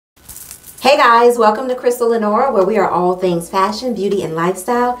Hey guys, welcome to Krystal Lynnora, where we are all things fashion, beauty, and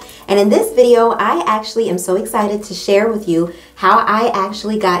lifestyle. And in this video, I actually am so excited to share with you how I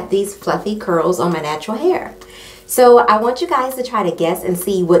actually got these fluffy curls on my natural hair. So I want you guys to try to guess and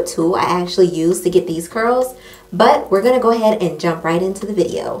see what tool I actually used to get these curls, but we're gonna go ahead and jump right into the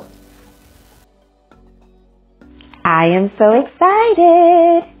video. I am so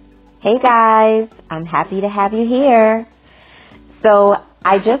excited. Hey guys, I'm happy to have you here. So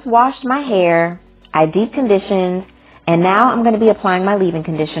I just washed my hair, I deep conditioned, and now I'm going to be applying my leave-in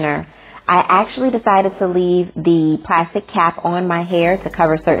conditioner. I actually decided to leave the plastic cap on my hair to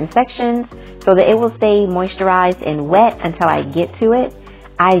cover certain sections so that it will stay moisturized and wet until I get to it.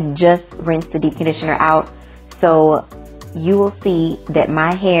 I just rinsed the deep conditioner out, so you will see that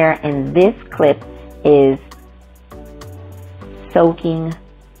my hair in this clip is soaking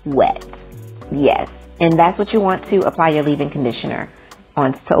wet. Yes, and that's what you want to apply your leave-in conditioner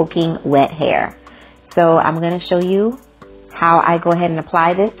on, soaking wet hair. So I'm going to show you how I go ahead and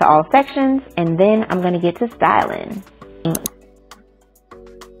apply this to all sections, and then I'm going to get to styling.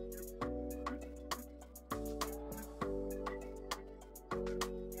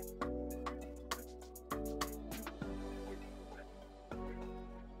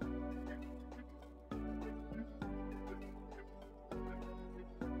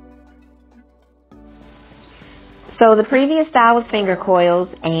 So the previous style was finger coils,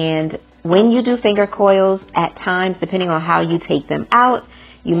 and when you do finger coils, at times, depending on how you take them out,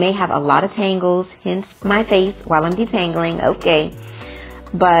 you may have a lot of tangles, hence my face while I'm detangling, okay.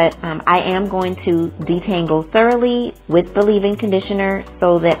 But I am going to detangle thoroughly with the leave-in conditioner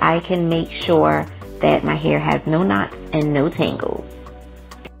so that I can make sure that my hair has no knots and no tangles.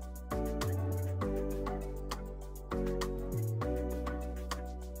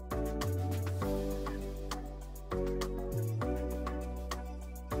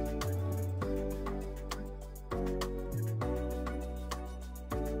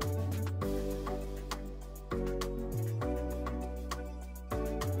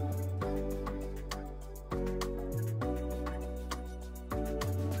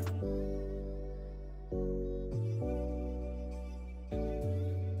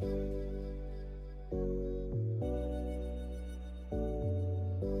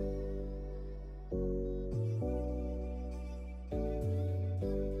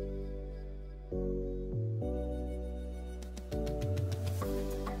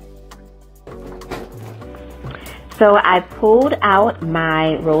 So I pulled out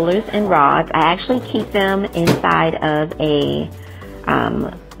my rollers and rods. I actually keep them inside of a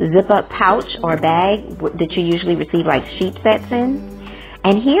zip-up pouch or bag that you usually receive like sheet sets in.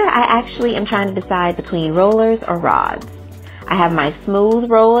 And here I actually am trying to decide between rollers or rods. I have my smooth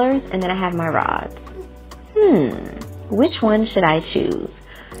rollers and then I have my rods. Which one should I choose?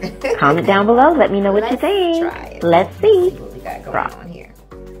 Comment down below. Let me know what you think. Let's see. What we got going on here.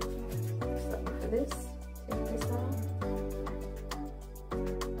 So for this, take this off.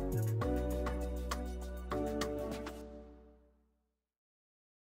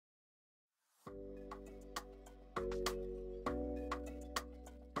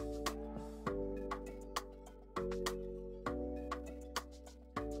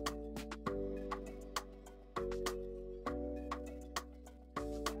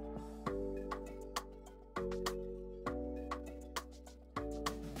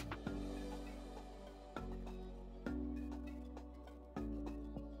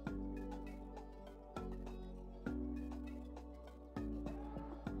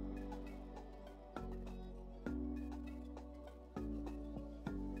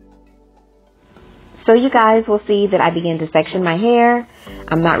 So you guys will see that I begin to section my hair.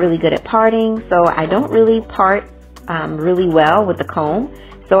 I'm not really good at parting, so I don't really part really well with the comb.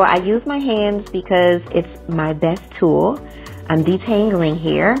 So I use my hands because it's my best tool. I'm detangling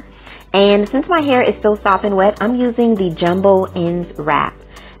here. And since my hair is still soft and wet, I'm using the Jumbo Ends Wrap.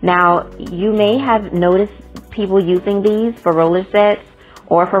 Now, you may have noticed people using these for roller sets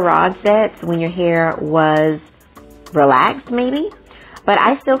or for rod sets when your hair was relaxed maybe. But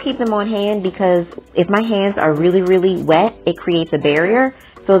I still keep them on hand because if my hands are really, really wet, it creates a barrier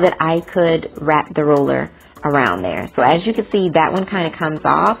so that I could wrap the roller around there. So as you can see, that one kind of comes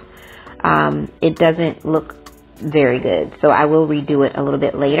off. It doesn't look very good. So I will redo it a little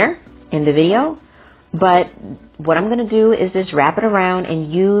bit later in the video. But what I'm going to do is just wrap it around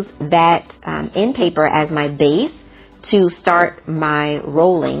and use that end paper as my base to start my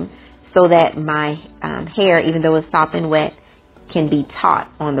rolling so that my hair, even though it's soft and wet, can be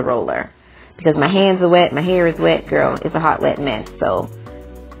taut on the roller. Because my hands are wet, my hair is wet, girl, it's a hot, wet mess. So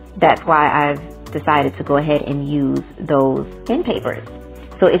that's why I've decided to go ahead and use those end papers.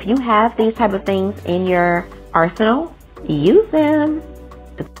 So if you have these type of things in your arsenal, use them.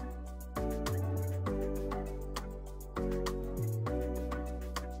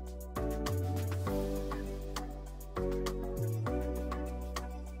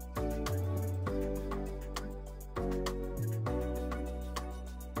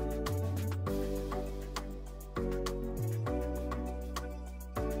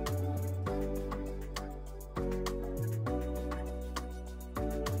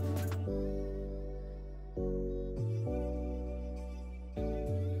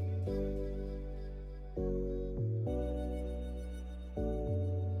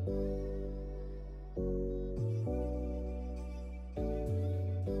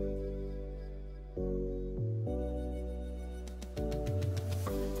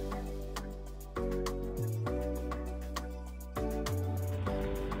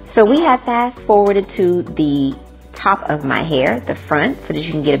 So we have fast forwarded to the top of my hair, the front, so that you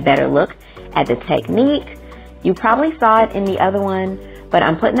can get a better look at the technique. You probably saw it in the other one, but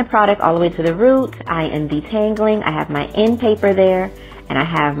I'm putting the product all the way to the root. I am detangling. I have my end paper there, and I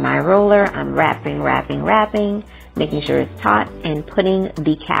have my roller. I'm wrapping, making sure it's taut, and putting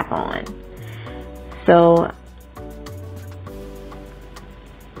the cap on. So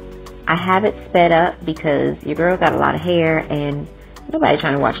I have it sped up because your girl got a lot of hair, and nobody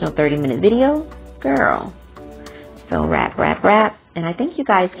trying to watch no 30-minute video, girl. So wrap, and I think you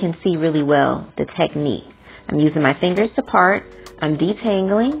guys can see really well the technique. I'm using my fingers to part. I'm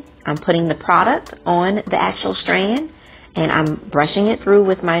detangling. I'm putting the product on the actual strand, and I'm brushing it through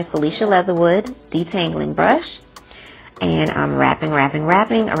with my Felicia Leatherwood detangling brush. And I'm wrapping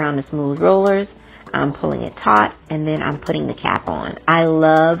around the smooth rollers. I'm pulling it taut, and then I'm putting the cap on. I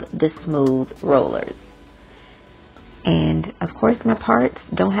love the smooth rollers. And of course my parts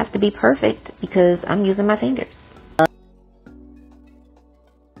don't have to be perfect because I'm using my fingers.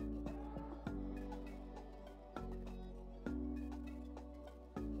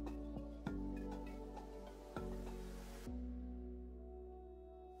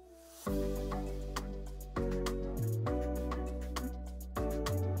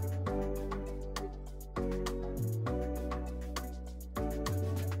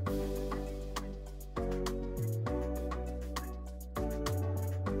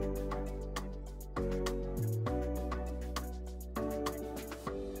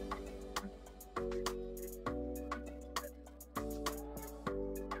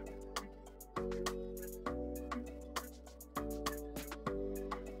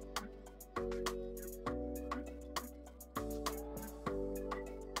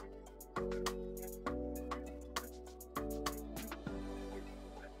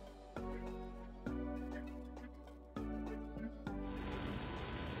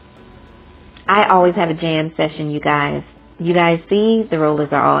 I always have a jam session, you guys. You guys see the rollers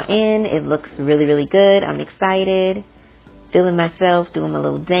are all in. It looks really, really good. I'm excited. Feeling myself, doing my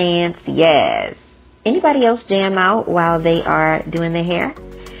little dance. Yes. Anybody else jam out while they are doing their hair?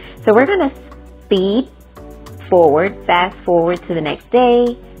 So we're going to fast forward to the next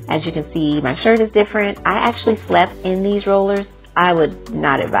day. As you can see, my shirt is different. I actually slept in these rollers. I would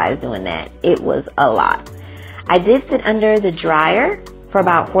not advise doing that. It was a lot. I did sit under the dryer for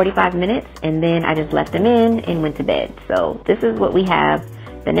about 45 minutes, and then I just left them in and went to bed. So this is what we have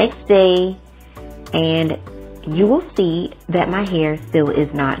the next day, and you will see that my hair still is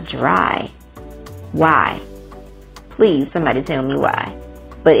not dry. Why? Please, somebody tell me why.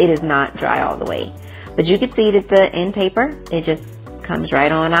 But it is not dry all the way. But you can see that the end paper, it just comes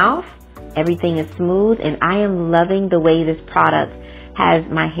right on off. Everything is smooth, and I am loving the way this product has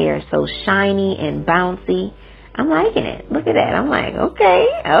my hair so shiny and bouncy. I'm liking it. Look at that. I'm like, okay,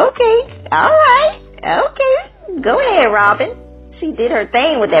 all right, okay. Go ahead, Robin. She did her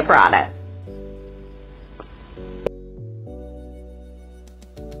thing with that product.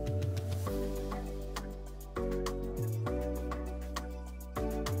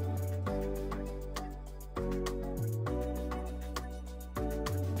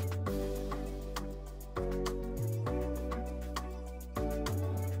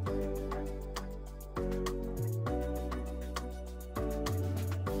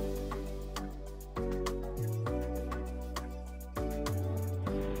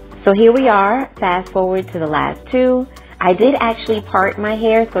 So here we are, fast forward to the last two. I did actually part my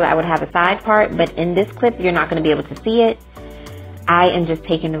hair so that I would have a side part, but in this clip, you're not going to be able to see it. I am just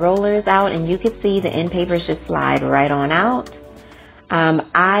taking the rollers out, and you can see the end papers just slide right on out.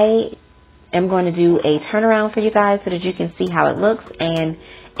 I am going to do a turnaround for you guys so that you can see how it looks, and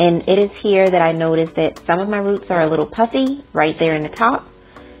it is here that I noticed that some of my roots are a little puffy right there in the top.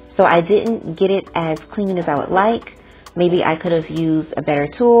 So I didn't get it as clean as I would like. maybe I could have used a better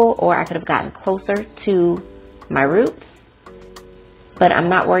tool, or I could have gotten closer to my roots. But I'm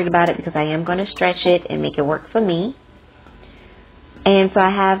not worried about it because I am going to stretch it and make it work for me. And so I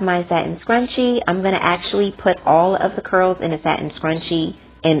have my satin scrunchie. I'm going to actually put all of the curls in a satin scrunchie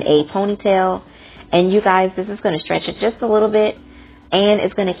in a ponytail. And you guys, this is going to stretch it just a little bit. And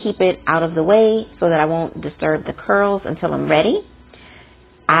it's going to keep it out of the way so that I won't disturb the curls until I'm ready.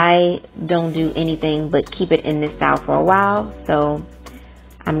 I don't do anything but keep it in this style for a while. So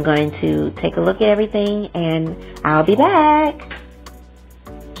I'm going to take a look at everything and I'll be back.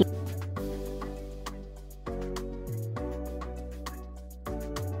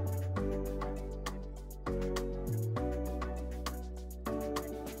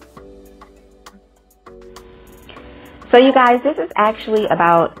 So you guys, this is actually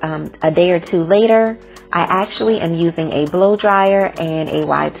about a day or two later. I actually am using a blow dryer and a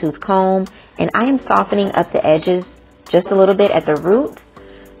wide tooth comb, and I am softening up the edges just a little bit at the root,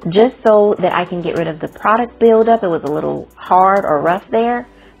 just so that I can get rid of the product buildup. It was a little hard or rough there,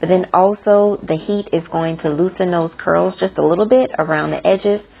 but then also the heat is going to loosen those curls just a little bit around the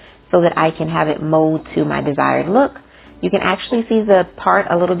edges so that I can have it mold to my desired look. You can actually see the part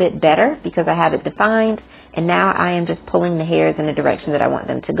a little bit better because I have it defined. And now I am just pulling the hairs in the direction that I want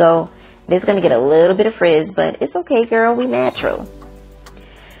them to go. It's going to get a little bit of frizz, but it's okay, girl. We natural.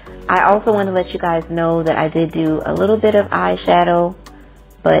 I also want to let you guys know that I did do a little bit of eyeshadow,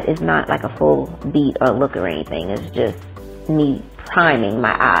 but it's not like a full beat or look or anything. It's just me priming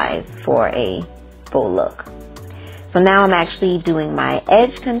my eyes for a full look. So now I'm actually doing my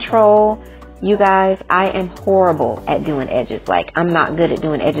edge control. You guys, I am horrible at doing edges. Like, I'm not good at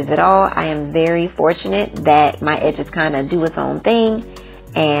doing edges at all. I am very fortunate that my edges kind of do its own thing.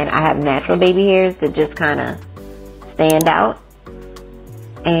 And I have natural baby hairs that just kind of stand out.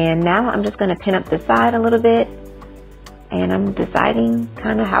 And now I'm just going to pin up the side a little bit. And I'm deciding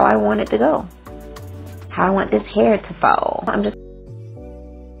kind of how I want it to go. How I want this hair to fall. I'm just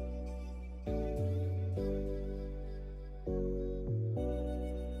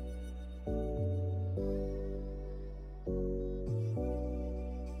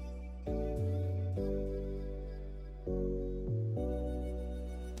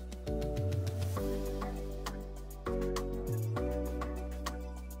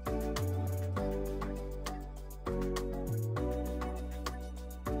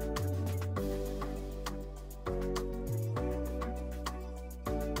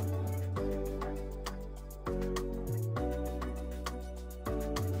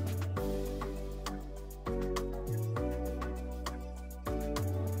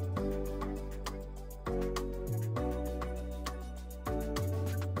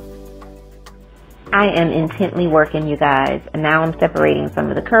I am intently working, you guys, and now I'm separating some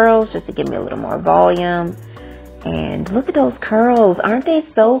of the curls just to give me a little more volume. And look at those curls. Aren't they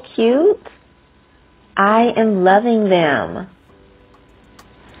so cute? I am loving them.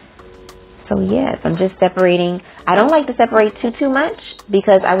 So yes, I'm just separating. I don't like to separate too much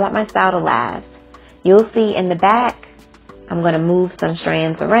because I want my style to last. You'll see in the back, I'm going to move some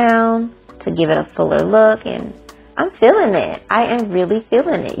strands around to give it a fuller look, and I'm feeling it. I am really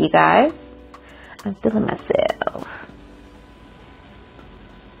feeling it, you guys. I'm feeling myself.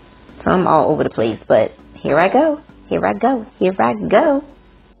 So I'm all over the place, but here I go. Here I go. Here I go.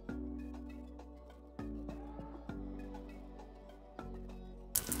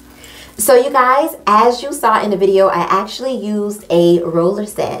 So you guys, as you saw in the video, I actually used a roller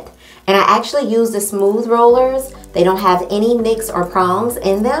set. And I actually used the smooth rollers. They don't have any nicks or prongs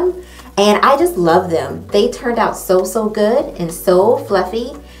in them. And I just love them. They turned out so good and so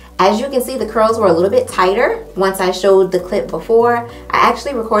fluffy. As you can see, the curls were a little bit tighter once I showed the clip before. I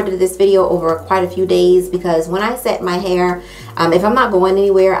actually recorded this video over quite a few days because when I set my hair, if I'm not going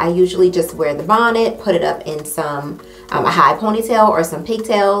anywhere, I usually just wear the bonnet, put it up in some a high ponytail or some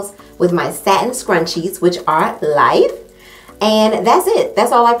pigtails with my satin scrunchies, which are life. And that's it.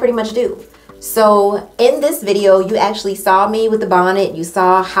 That's all I pretty much do. So in this video, you actually saw me with the bonnet. You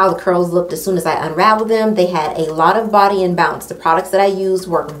saw how the curls looked as soon as I unraveled them. They had a lot of body and bounce. The products that I used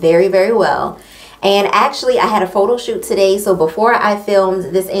worked very well. And actually, I had a photo shoot today. So before I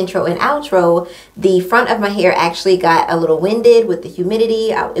filmed this intro and outro, the front of my hair actually got a little winded with the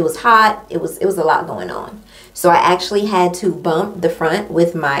humidity. It was hot. It was a lot going on. So I actually had to bump the front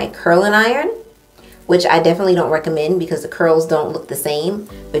with my curling iron, which I definitely don't recommend because the curls don't look the same.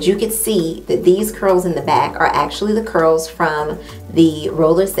 But you can see that these curls in the back are actually the curls from the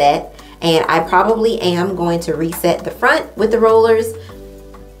roller set. And I probably am going to reset the front with the rollers.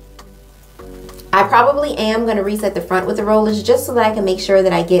 I probably am going to reset the front with the rollers just so that I can make sure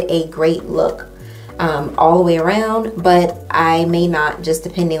that I get a great look. all the way around, but I may not, just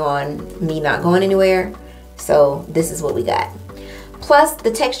depending on me not going anywhere. So this is what we got. Plus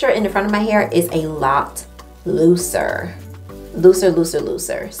the texture in the front of my hair is a lot looser.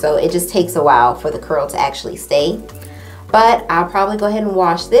 So it just takes a while for the curl to actually stay. But I'll probably go ahead and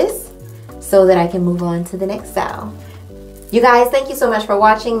wash this so that I can move on to the next style. You guys, thank you so much for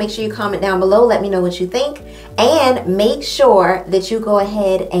watching. Make sure you comment down below. Let me know what you think. And make sure that you go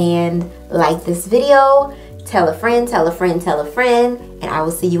ahead and like this video. Tell a friend, tell a friend, tell a friend. And I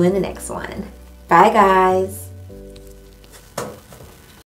will see you in the next one. Bye, guys.